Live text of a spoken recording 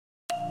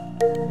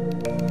Hey,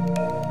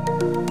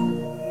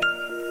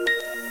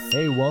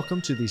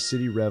 welcome to the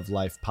City Rev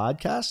Life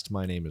podcast.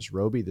 My name is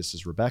Roby. This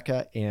is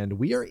Rebecca, and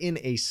we are in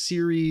a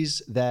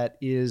series that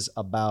is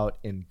about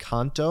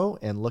Encanto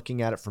and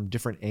looking at it from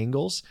different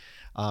angles.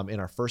 In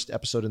our first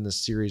episode in this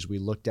series, we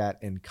looked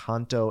at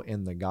Encanto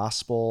and the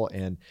gospel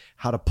and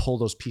how to pull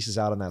those pieces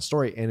out in that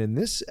story. And in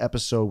this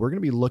episode, we're going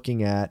to be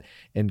looking at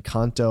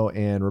Encanto,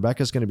 and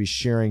Rebecca's going to be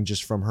sharing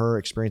just from her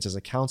experience as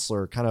a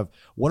counselor, kind of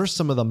what are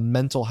some of the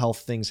mental health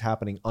things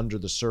happening under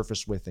the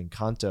surface with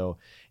Encanto,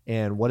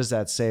 and what does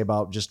that say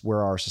about just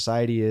where our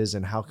society is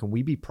and how can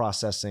we be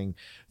processing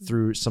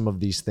through some of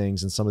these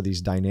things and some of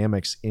these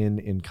dynamics in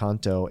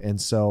Encanto. And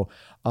so,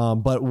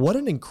 but what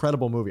an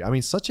incredible movie. I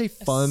mean, such a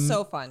fun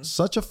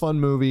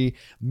movie.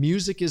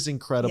 Music is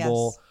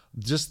incredible.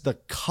 Yes. Just the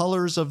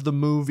colors of the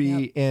movie.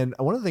 Yep. And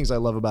one of the things I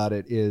love about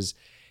it is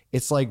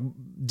it's like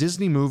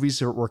Disney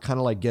movies were kind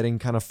of like getting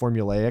kind of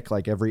formulaic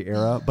like every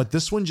era, but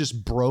this one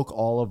just broke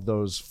all of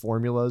those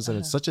formulas and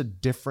it's such a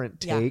different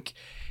take.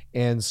 Yeah.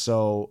 And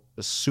so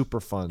super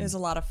fun. It was a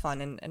lot of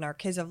fun and our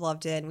kids have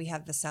loved it. And we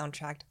have the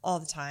soundtrack all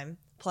the time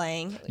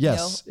playing.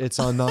 Yes, it's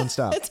on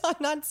nonstop. It's on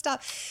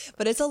nonstop,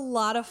 but it's a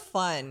lot of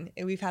fun.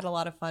 And we've had a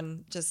lot of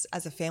fun just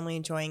as a family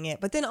enjoying it,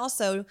 but then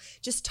also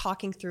just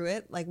talking through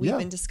it. Like we've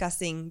been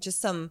discussing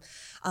just some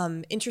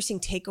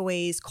interesting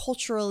takeaways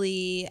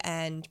culturally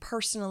and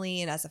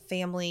personally and as a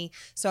family.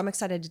 So I'm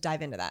excited to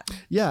dive into that.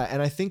 Yeah.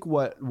 And I think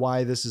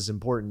why this is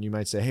important, you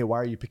might say, hey, why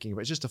are you picking it?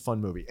 It's just a fun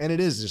movie. And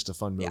it is just a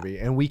fun movie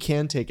and we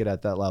can take it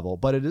at that level,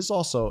 but this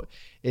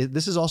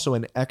is also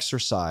an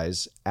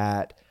exercise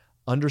at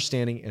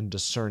understanding and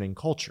discerning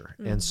culture.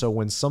 Mm-hmm. And so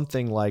when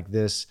something like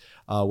this,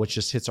 which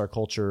just hits our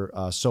culture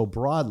so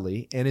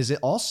broadly, and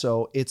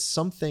it's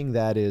something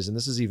that is, and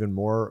this is even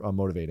more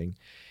motivating,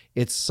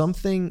 it's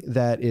something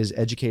that is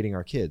educating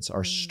our kids.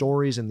 Our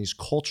stories and these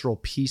cultural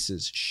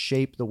pieces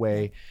shape the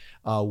way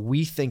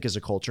we think as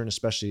a culture, and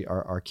especially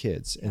our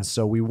kids. And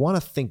so we want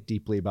to think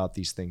deeply about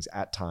these things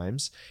at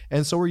times.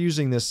 And so we're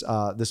using this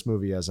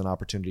movie as an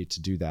opportunity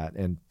to do that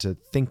and to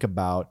think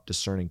about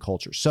discerning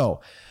culture.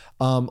 So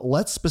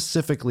let's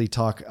specifically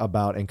talk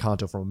about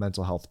Encanto from a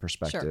mental health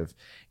perspective.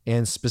 Sure.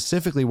 And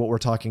specifically what we're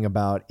talking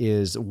about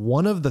is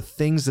one of the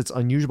things that's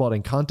unusual about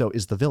Encanto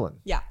is the villain.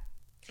 Yeah.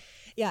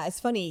 Yeah, it's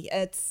funny.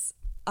 It's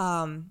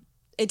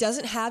it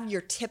doesn't have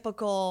your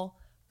typical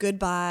good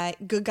guy,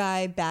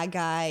 bad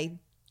guy,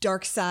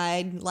 dark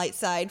side, light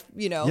side,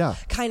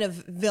 kind of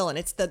villain.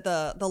 It's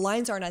the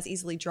lines aren't as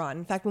easily drawn.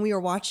 In fact, when we were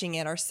watching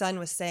it, our son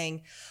was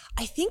saying,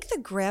 I think the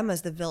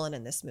grandma's the villain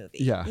in this movie.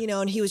 Yeah.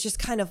 And he was just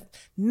kind of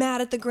mad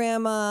at the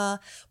grandma,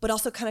 but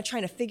also kind of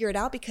trying to figure it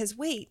out because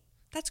wait,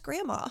 that's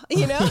grandma, Right.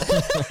 I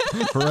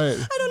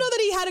don't know that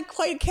he had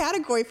quite a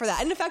category for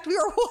that. And in fact, we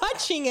were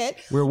watching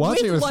it with one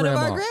grandma. of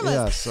our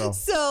grandmas. Yeah,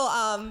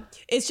 so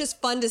it's just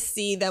fun to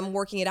see them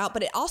working it out.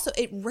 But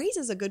it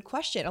raises a good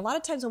question. A lot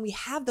of times when we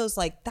have those,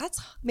 that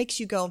makes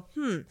you go,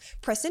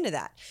 press into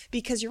that.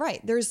 Because you're right.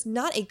 There's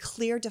not a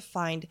clear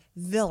defined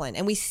villain.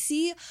 And we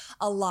see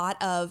a lot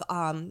of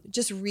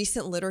just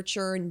recent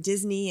literature and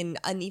Disney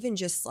and even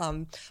just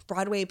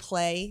Broadway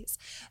plays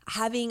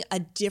having a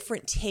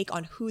different take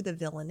on who the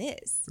villain is.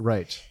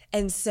 Right.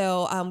 And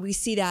so we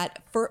see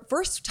that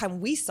first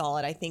time we saw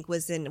it, I think,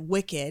 was in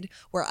Wicked,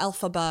 where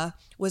Elphaba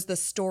was the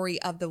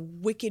story of the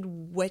Wicked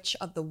Witch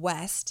of the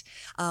West.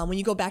 When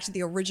you go back to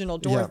the original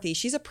Dorothy,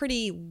 she's a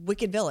pretty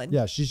wicked villain.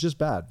 Yeah, she's just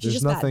bad.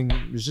 She's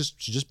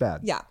just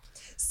bad. Yeah.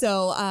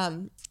 So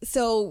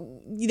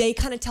they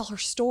kind of tell her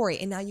story,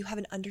 and now you have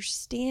an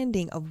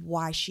understanding of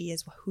why she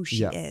is who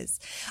she is.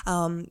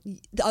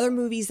 The other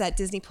movies that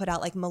Disney put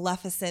out, like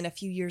Maleficent a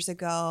few years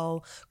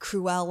ago,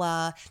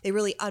 Cruella, they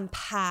really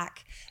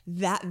unpack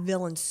that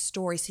villain's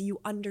story, so you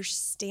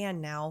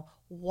understand now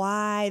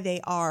why they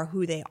are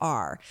who they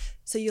are.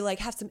 So you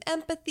have some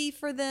empathy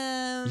for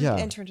them,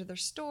 enter into their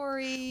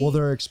story. Well,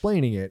 they're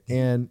explaining it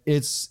and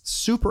it's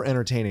super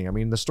entertaining. I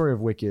mean, the story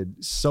of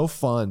Wicked, so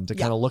fun to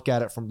kind of look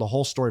at it from the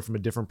whole story from a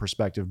different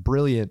perspective.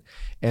 Brilliant.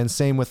 And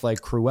same with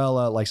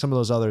Cruella, some of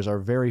those others are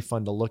very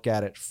fun to look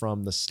at it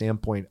from the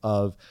standpoint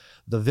of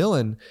the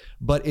villain.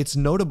 But it's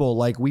notable,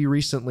 we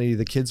recently,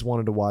 the kids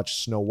wanted to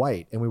watch Snow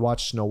White and we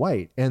watched Snow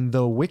White, and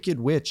the Wicked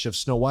Witch of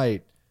Snow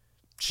White,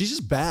 she's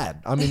just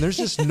bad. I mean, there's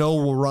just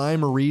no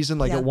rhyme or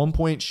reason. At one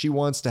point she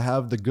wants to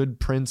have the good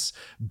prince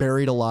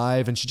buried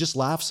alive and she just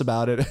laughs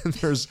about it. And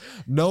there's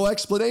no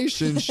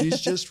explanation. She's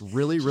just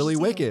really, really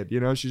wicked.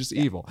 She's just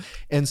evil.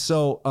 And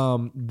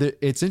so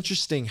it's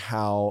interesting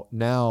how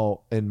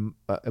now in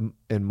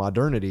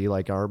modernity,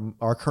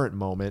 our current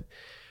moment,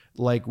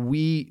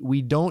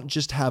 we don't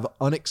just have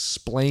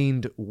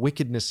unexplained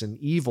wickedness and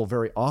evil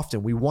very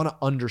often. We want to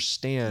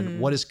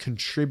understand what is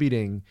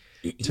contributing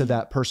to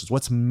that person,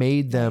 what's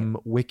made them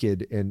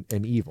wicked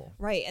and evil.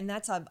 Right. And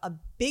that's a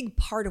big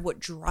part of what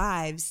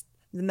drives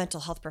the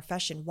mental health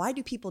profession. Why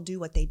do people do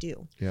what they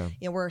do? Yeah.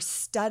 We're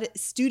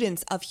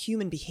students of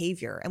human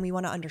behavior and we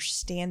want to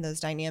understand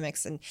those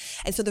dynamics. And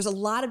so there's a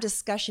lot of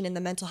discussion in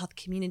the mental health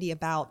community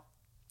about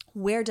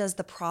where does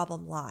the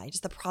problem lie?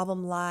 Does the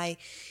problem lie,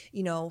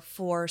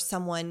 for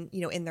someone,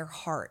 in their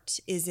heart?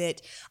 Is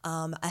it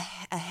a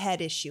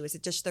head issue? Is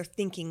it just their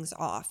thinking's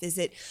off? Is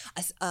it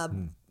a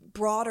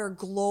broader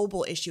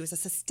global issue? Is a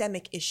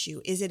systemic issue?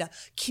 Is it a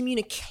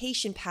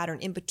communication pattern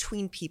in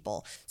between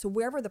people? So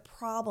wherever the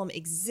problem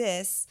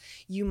exists,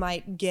 you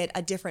might get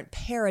a different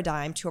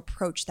paradigm to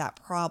approach that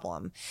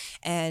problem.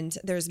 And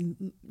there's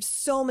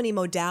so many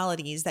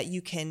modalities that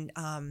you can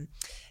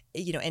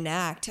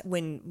enact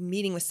when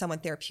meeting with someone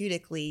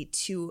therapeutically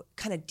to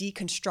kind of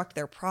deconstruct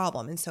their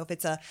problem. And so if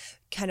it's a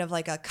kind of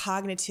like a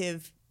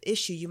cognitive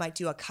issue, you might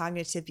do a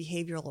cognitive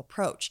behavioral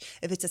approach.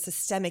 If it's a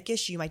systemic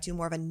issue, you might do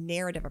more of a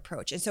narrative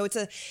approach. And so it's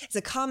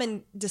a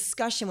common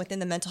discussion within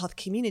the mental health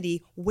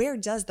community. Where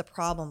does the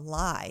problem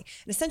lie?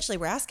 And essentially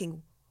we're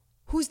asking,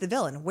 who's the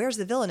villain? Where's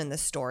the villain in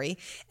this story?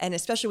 And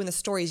especially when the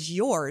story is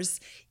yours,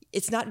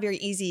 it's not very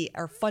easy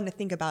or fun to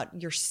think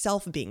about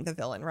yourself being the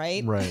villain,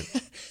 right? Right.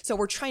 So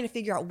we're trying to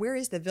figure out where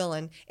is the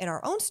villain in our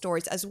own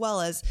stories as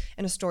well as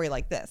in a story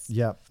like this.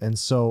 Yeah. And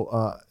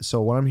so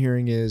what I'm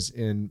hearing is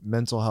in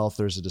mental health,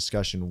 there's a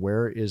discussion,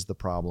 where is the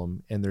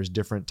problem? And there's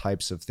different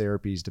types of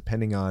therapies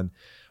depending on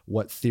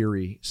what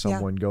theory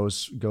someone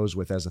goes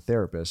with as a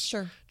therapist,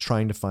 sure,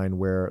 trying to find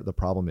where the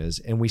problem is.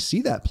 And we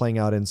see that playing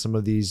out in some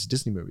of these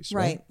Disney movies,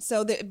 right?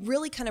 So it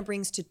really kind of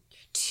brings to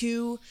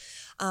two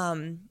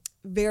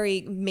very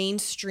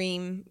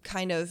mainstream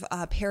kind of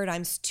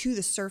paradigms to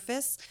the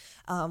surface.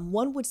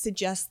 One would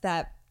suggest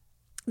that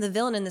the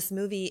villain in this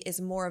movie is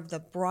more of the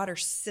broader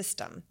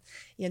system.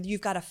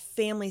 You've got a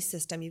family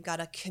system, you've got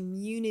a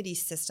community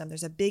system.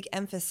 There's a big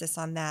emphasis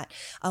on that.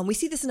 We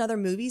see this in other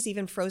movies,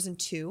 even Frozen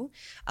 2.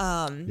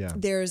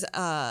 There's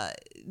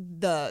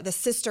the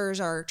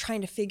sisters are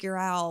trying to figure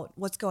out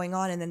what's going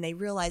on, and then they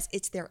realize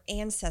it's their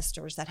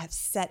ancestors that have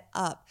set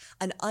up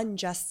an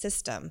unjust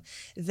system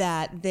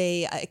that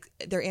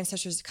their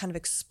ancestors kind of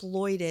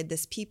exploited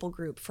this people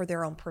group for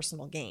their own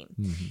personal gain.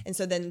 Mm-hmm. And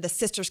so then the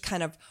sisters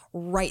kind of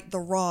right the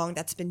wrong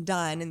that's been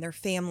done in their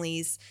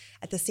families.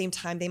 At the same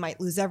time, they might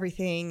lose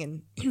everything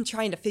and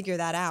trying to figure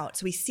that out.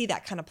 So we see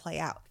that kind of play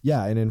out.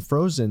 Yeah, and in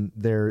Frozen,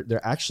 they're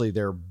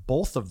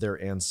both of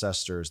their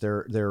ancestors.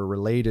 They're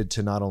related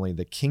to not only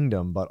the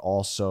kingdom but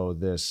also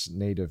this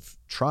native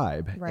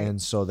tribe, right.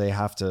 And so they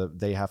have to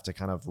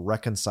kind of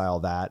reconcile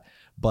that.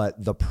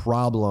 But the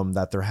problem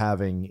that they're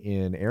having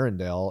in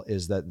Arendelle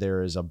is that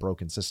there is a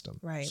broken system.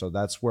 Right. So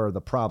that's where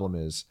the problem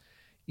is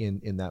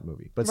in that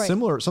movie. But right.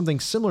 Something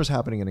similar is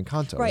happening in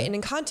Encanto. Right. And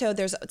in Encanto,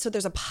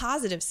 there's a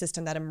positive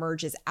system that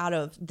emerges out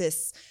of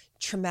this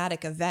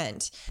traumatic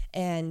event.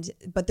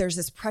 But there's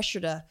this pressure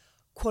to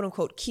quote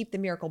unquote keep the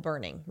miracle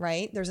burning,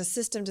 right? There's a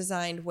system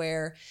designed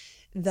where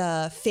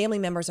the family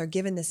members are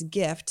given this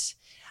gift.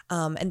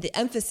 And the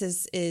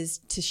emphasis is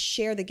to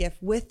share the gift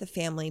with the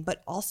family,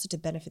 but also to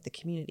benefit the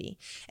community.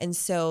 And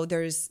so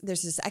there's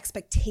this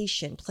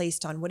expectation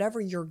placed on whatever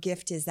your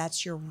gift is,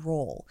 that's your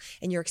role.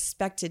 And you're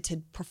expected to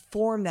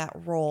perform that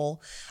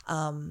role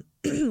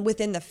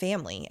within the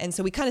family. And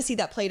so we kind of see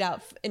that played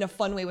out in a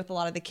fun way with a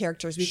lot of the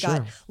characters. We've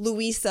got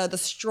Luisa, the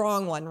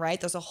strong one, right?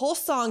 There's a whole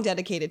song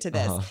dedicated to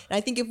this. And I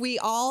think if we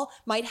all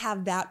might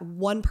have that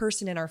one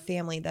person in our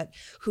family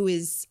who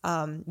is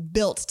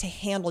built to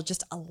handle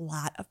just a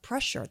lot of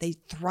pressure. They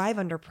thrive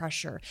under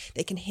pressure.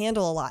 They can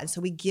handle a lot. And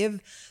so we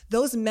give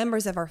those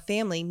members of our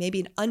family maybe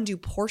an undue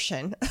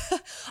portion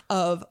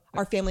of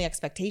our family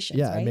expectations.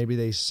 Yeah, right? And maybe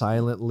they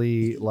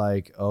silently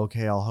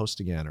okay, I'll host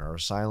again, or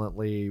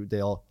silently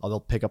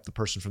they'll pick up the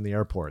person from the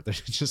airport. They're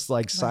just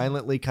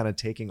silently kind of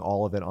taking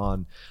all of it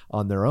on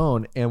their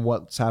own. And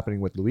what's happening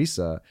with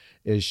Luisa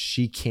is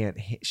she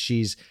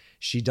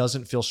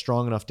doesn't feel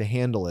strong enough to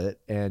handle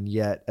it, and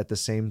yet at the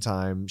same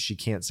time she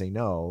can't say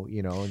no,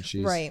 and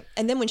she's right.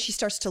 And then when she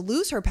starts to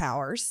lose her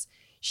powers,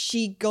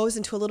 she goes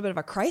into a little bit of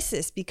a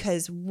crisis,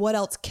 because what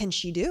else can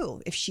she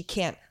do if she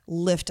can't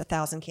lift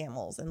 1,000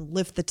 camels and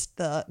lift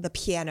the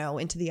piano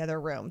into the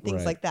other room,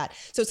 things like that.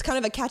 So it's kind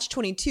of a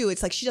catch-22.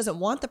 It's like she doesn't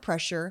want the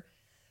pressure,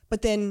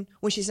 but then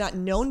when she's not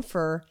known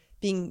for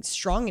being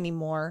strong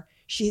anymore,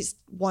 she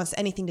wants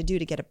anything to do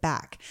to get it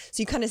back.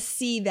 So you kind of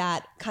see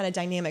that kind of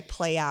dynamic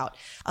play out.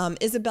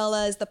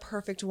 Isabella is the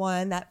perfect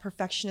one, that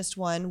perfectionist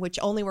one, which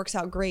only works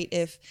out great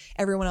if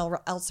everyone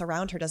else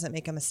around her doesn't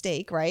make a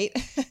mistake, right?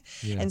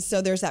 Yeah. And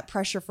so there's that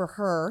pressure for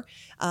her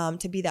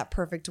to be that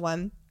perfect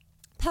one.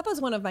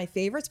 Peppa's one of my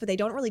favorites, but they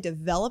don't really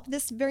develop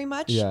this very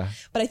much. Yeah.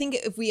 But I think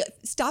if we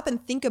stop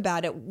and think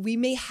about it, we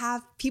may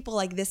have people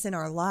like this in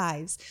our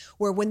lives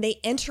where when they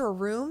enter a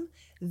room,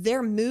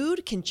 their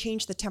mood can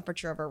change the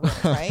temperature of a room,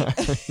 right?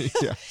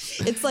 Yeah.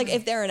 It's like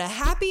if they're in a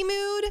happy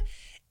mood,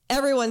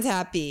 everyone's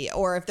happy.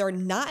 Or if they're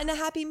not in a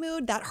happy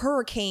mood, that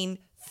hurricane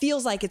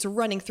feels like it's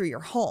running through your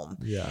home.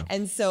 Yeah.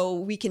 And so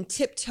we can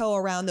tiptoe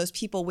around those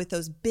people with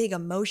those big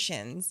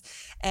emotions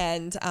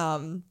and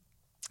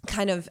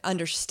kind of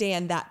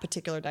understand that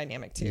particular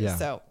dynamic too. Yeah,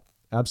 so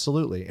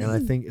absolutely. And I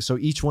think so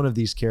each one of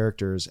these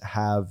characters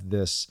have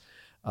this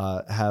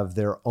have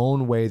their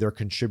own way they're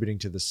contributing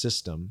to the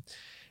system.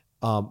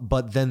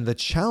 But then the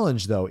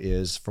challenge, though,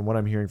 is, from what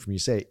I'm hearing from you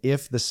say,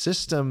 if the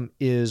system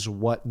is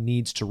what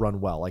needs to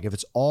run well, like if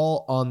it's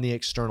all on the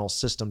external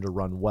system to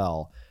run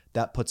well,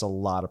 that puts a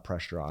lot of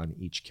pressure on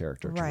each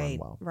character to run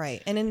well.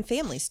 Right. And in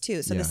families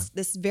too. So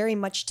this very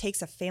much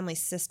takes a family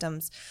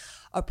systems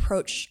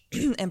approach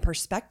and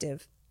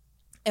perspective.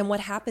 And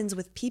what happens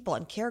with people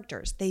and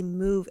characters, they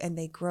move and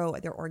they grow,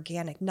 they're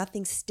organic.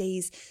 Nothing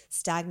stays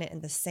stagnant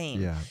and the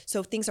same. Yeah.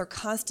 So things are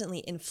constantly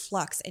in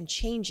flux and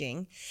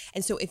changing.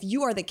 And so if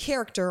you are the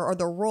character or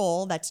the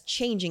role that's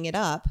changing it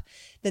up,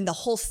 then the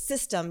whole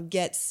system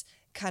gets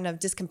kind of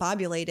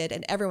discombobulated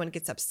and everyone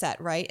gets upset,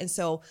 right? And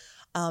so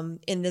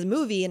in the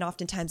movie and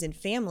oftentimes in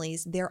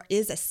families, there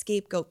is a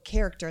scapegoat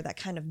character that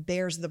kind of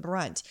bears the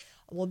brunt.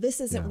 Well,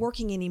 this isn't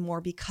working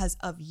anymore because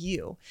of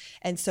you.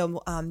 And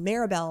so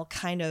Maribel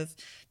kind of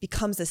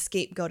becomes a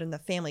scapegoat in the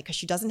family because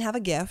she doesn't have a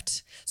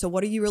gift. So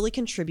what are you really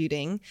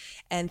contributing?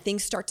 And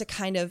things start to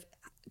kind of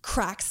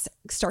cracks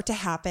start to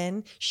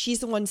happen. She's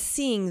the one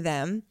seeing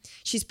them.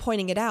 She's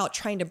pointing it out,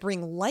 trying to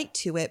bring light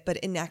to it. But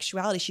in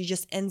actuality, she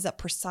just ends up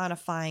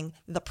personifying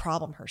the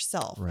problem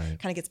herself. Right.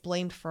 Kind of gets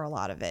blamed for a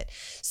lot of it.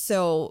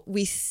 So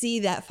we see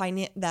that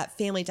that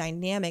family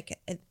dynamic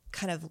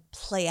kind of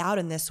play out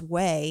in this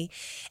way.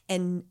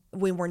 And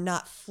when we're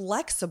not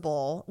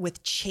flexible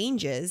with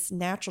changes,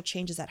 natural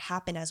changes that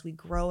happen as we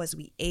grow, as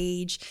we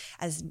age,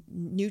 as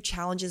new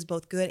challenges,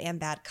 both good and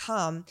bad,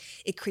 come,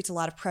 it creates a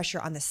lot of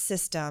pressure on the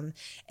system.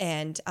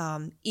 And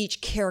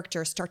each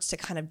character starts to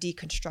kind of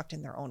deconstruct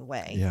in their own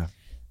way. Yeah.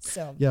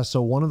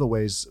 So one of the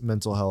ways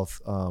mental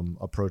health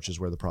approaches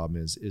where the problem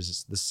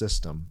is the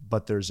system,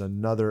 but there's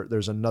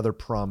another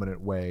prominent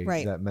way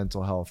that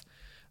mental health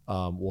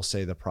will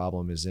say the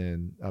problem is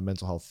in.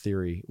 Mental health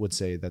theory would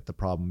say that the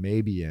problem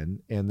may be in,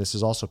 and this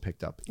is also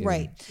picked up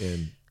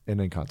in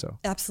Encanto.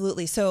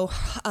 Absolutely. So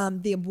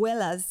the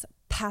abuela's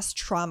past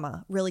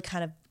trauma really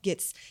kind of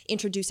gets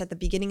introduced at the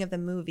beginning of the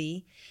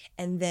movie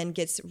and then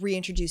gets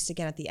reintroduced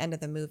again at the end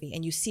of the movie.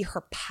 And you see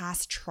her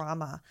past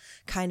trauma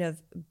kind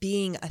of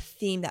being a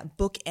theme that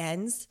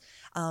bookends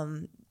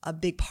a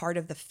big part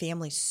of the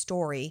family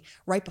story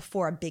right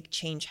before a big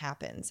change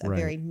happens, a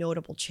very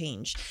notable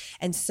change.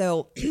 And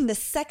so the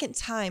second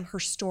time her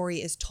story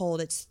is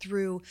told, it's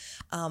through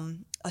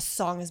a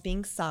song is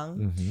being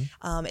sung.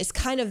 Mm-hmm. It's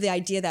kind of the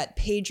idea that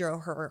Pedro,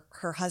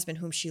 her husband,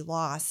 whom she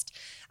lost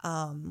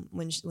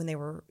when they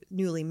were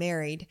newly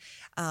married,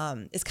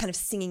 is kind of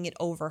singing it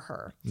over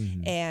her.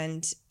 Mm-hmm.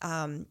 And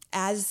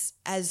as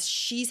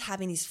she's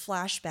having these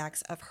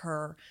flashbacks of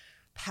her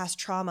past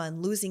trauma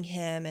and losing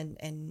him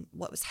and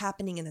what was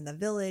happening in the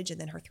village and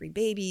then her 3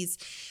 babies,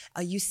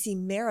 you see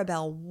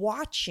Maribel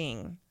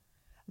watching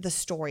the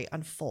story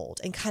unfold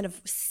and kind of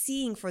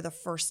seeing for the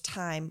first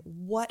time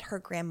what her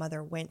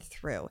grandmother went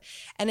through.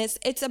 And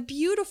it's a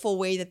beautiful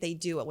way that they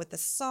do it with the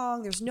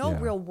song. There's no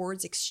real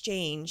words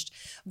exchanged,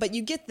 but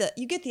you get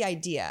the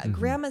idea. Mm-hmm.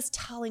 Grandma's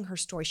telling her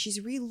story. She's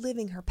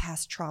reliving her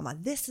past trauma.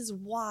 This is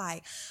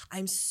why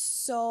I'm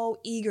so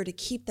eager to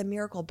keep the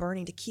miracle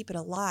burning, to keep it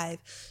alive,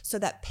 so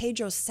that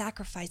Pedro's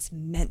sacrifice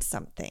meant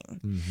something.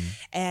 Mm-hmm.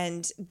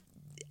 And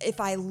if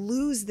I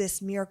lose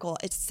this miracle,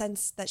 it's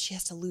sense that she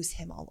has to lose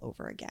him all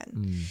over again.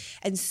 Mm.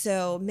 And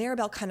so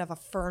Maribel kind of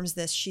affirms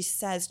this. She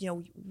says,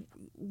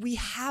 we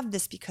have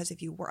this because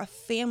of you. We're a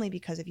family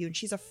because of you. And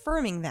she's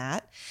affirming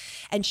that.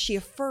 And she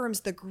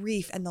affirms the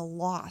grief and the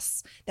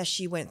loss that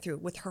she went through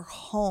with her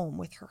home,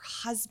 with her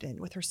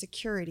husband, with her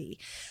security,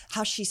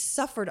 how she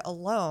suffered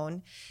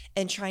alone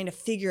and trying to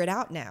figure it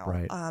out now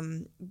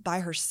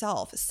by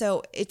herself.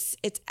 So it's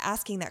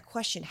asking that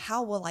question,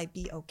 how will I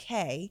be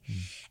okay? Mm.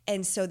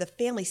 And so the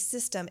family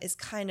system is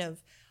kind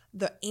of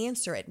the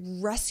answer. It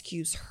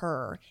rescues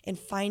her in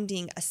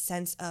finding a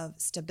sense of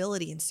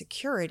stability and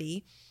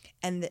security.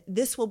 And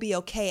this will be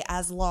okay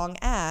as long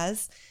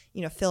as,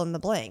 fill in the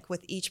blank,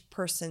 with each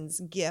person's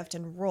gift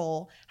and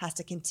role has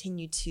to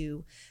continue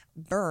to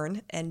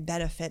burn and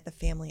benefit the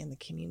family and the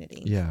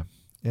community. Yeah.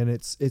 And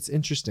it's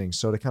interesting.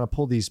 So to kind of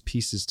pull these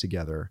pieces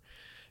together,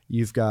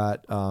 you've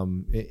got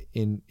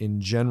in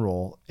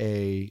general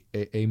a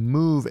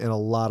move in a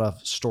lot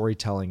of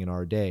storytelling in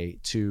our day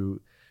to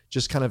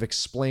just kind of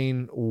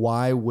explain,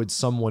 why would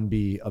someone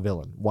be a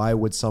villain? Why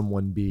would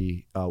someone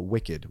be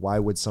wicked? Why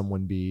would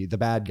someone be the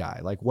bad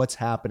guy? Like, what's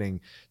happening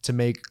to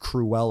make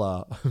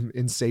Cruella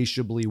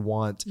insatiably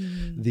want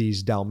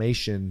these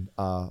Dalmatian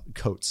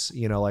coats?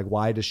 Like,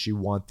 why does she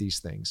want these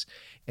things?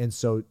 And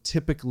so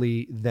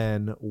typically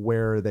then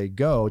where they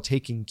go,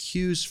 taking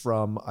cues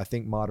from, I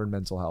think, modern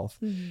mental health,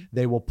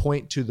 they will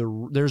point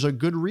to there's a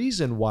good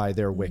reason why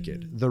they're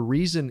wicked. The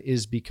reason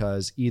is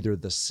because either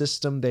the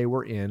system they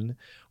were in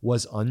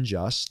was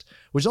unjust,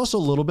 which is also a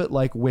little bit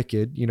like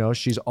Wicked.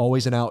 She's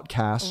always an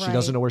outcast. Right. She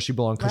doesn't know where she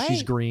belongs because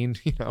she's green,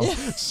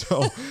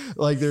 So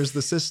like there's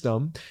the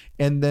system.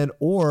 And then,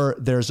 or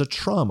there's a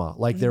trauma,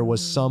 like there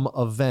was some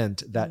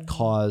event that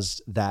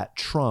caused that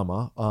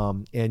trauma.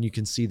 And you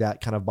can see that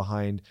kind of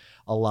behind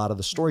a lot of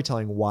the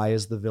storytelling. Why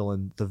is the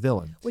villain the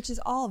villain? Which is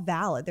all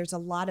valid. There's a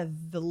lot of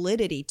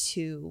validity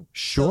to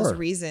those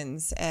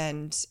reasons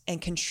and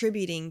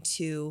contributing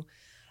to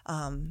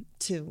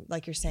to,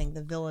 like you're saying,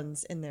 the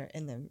villains in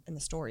the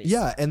stories.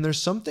 Yeah, and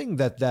there's something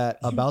that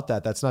about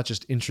that's not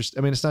just interest.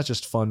 I mean, it's not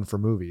just fun for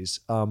movies,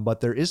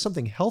 but there is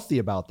something healthy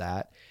about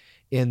that,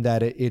 in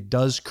that it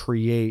does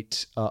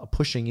create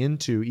pushing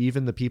into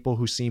even the people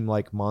who seem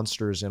like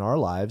monsters in our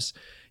lives.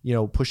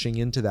 Pushing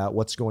into that,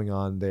 what's going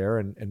on there,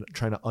 and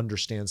trying to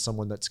understand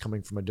someone that's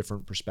coming from a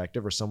different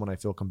perspective, or someone I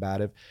feel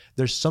combative.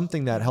 There's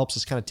something that helps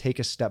us kind of take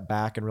a step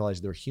back and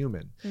realize they're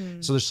human.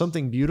 So there's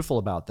something beautiful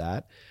about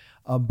that.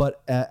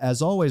 But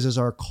as always, as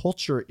our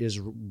culture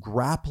is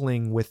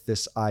grappling with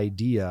this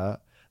idea,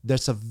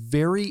 that's a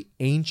very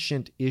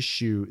ancient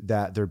issue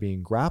that they're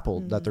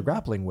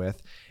grappling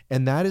with,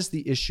 and that is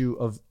the issue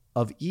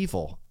of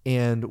evil,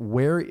 and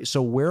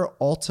where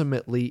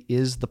ultimately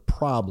is the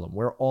problem,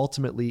 where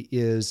ultimately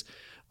is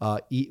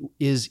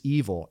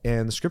evil.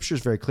 And the scripture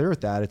is very clear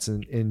with that. It's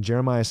in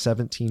Jeremiah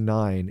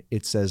 17:9.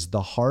 It says,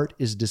 "The heart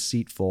is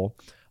deceitful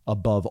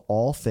above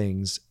all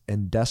things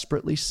and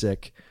desperately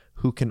sick.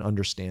 Who can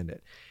understand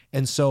it?"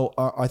 And so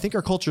I think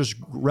our culture is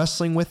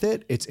wrestling with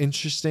it. It's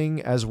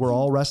interesting as we're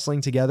all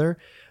wrestling together,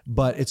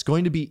 but it's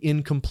going to be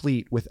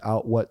incomplete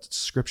without what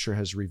scripture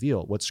has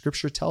revealed. What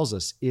scripture tells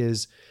us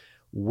is,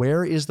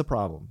 where is the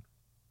problem?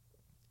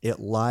 It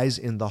lies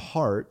in the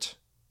heart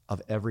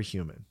of every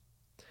human.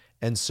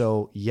 And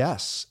so,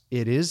 yes,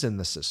 it is in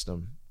the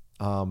system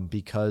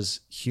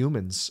because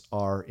humans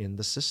are in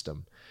the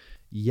system.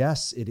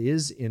 Yes, it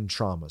is in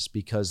traumas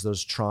because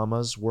those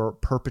traumas were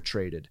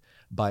perpetrated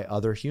by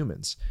other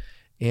humans.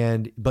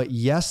 But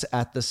yes,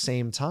 at the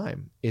same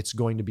time, it's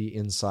going to be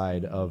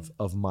inside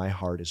of my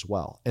heart as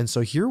well. And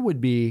so here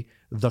would be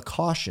the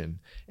caution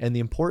and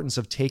the importance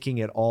of taking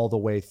it all the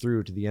way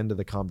through to the end of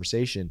the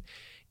conversation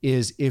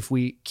is, if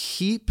we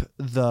keep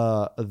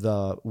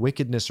the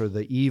wickedness or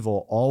the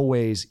evil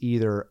always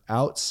either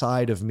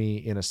outside of me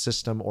in a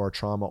system or a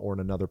trauma or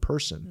in another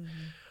person,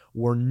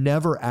 we're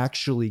never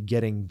actually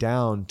getting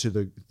down to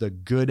the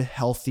good,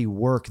 healthy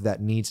work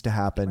that needs to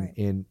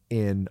happen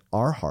in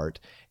our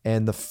heart.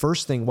 And the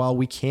first thing, while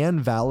we can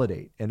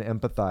validate and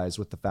empathize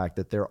with the fact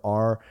that there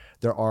are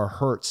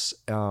hurts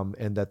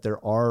and that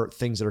there are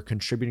things that are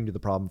contributing to the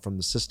problem from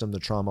the system, the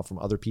trauma from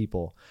other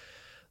people,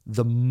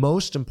 the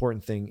most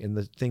important thing, and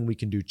the thing we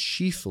can do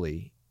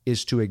chiefly,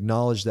 is to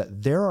acknowledge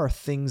that there are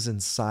things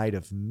inside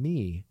of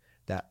me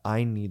that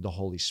I need the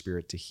Holy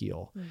Spirit to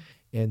heal.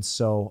 And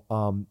so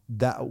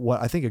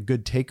what I think a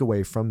good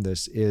takeaway from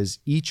this is,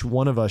 each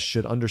one of us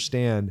should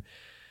understand,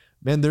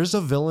 man, there's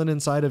a villain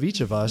inside of each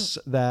of us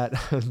that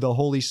the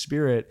Holy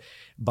Spirit,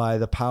 by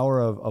the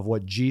power of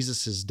what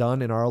Jesus has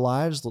done in our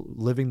lives,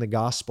 living the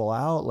gospel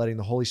out, letting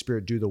the Holy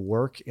Spirit do the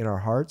work in our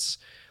hearts,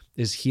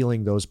 is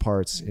healing those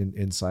parts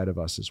inside of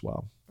us as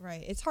well.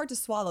 Right. It's hard to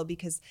swallow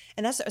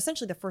and that's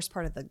essentially the first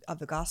part of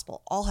the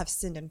gospel. All have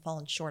sinned and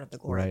fallen short of the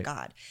glory of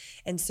God.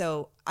 And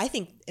so I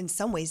think in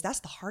some ways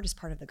that's the hardest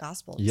part of the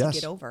gospel to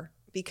get over,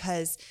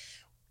 because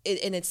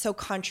it's so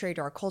contrary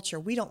to our culture.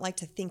 We don't like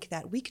to think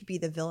that we could be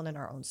the villain in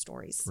our own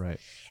stories. Right.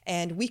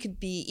 And we could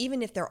be,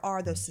 even if there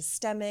are those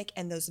systemic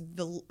and those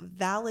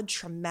valid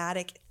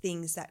traumatic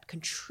things that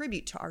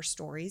contribute to our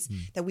stories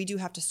that we do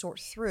have to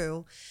sort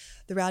through,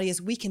 the reality is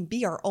we can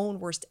be our own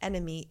worst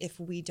enemy if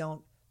we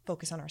don't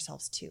focus on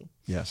ourselves too.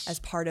 Yes. As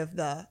part of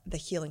the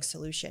healing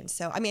solution.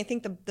 So, I mean, I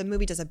think the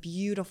movie does a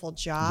beautiful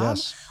job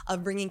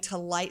of bringing to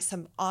light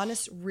some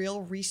honest,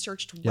 real,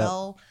 researched,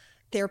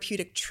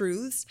 therapeutic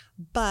truths,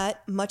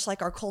 but much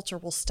like our culture,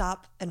 will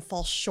stop and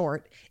fall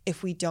short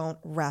if we don't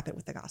wrap it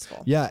with the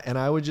gospel. Yeah, and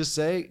I would just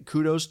say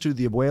kudos to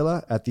the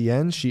abuela at the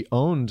end. She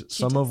owned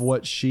some of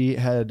what she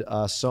had,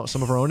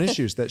 some of her own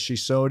issues that she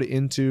sewed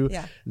into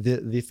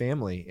the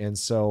family. And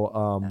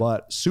so,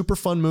 but super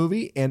fun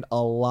movie, and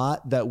a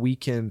lot that we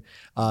can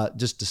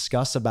just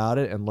discuss about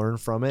it and learn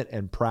from it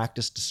and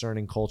practice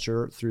discerning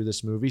culture through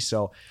this movie.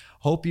 So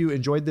hope you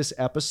enjoyed this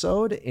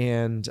episode,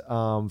 and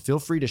feel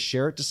free to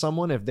share it to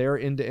someone if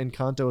they're into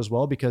Encanto as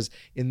well, because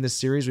in this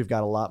series, we've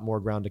got a lot more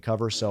ground to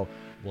cover. So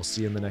we'll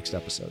see you in the next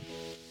episode.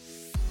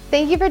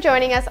 Thank you for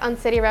joining us on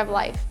City Rev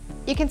Life.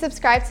 You can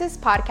subscribe to this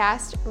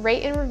podcast,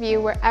 rate and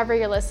review wherever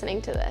you're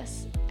listening to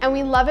this. And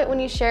we love it when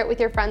you share it with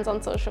your friends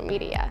on social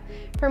media.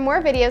 For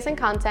more videos and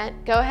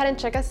content, go ahead and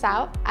check us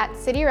out at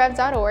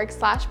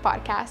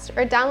cityrev.org/podcast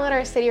or download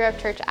our City Rev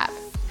Church app.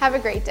 Have a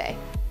great day.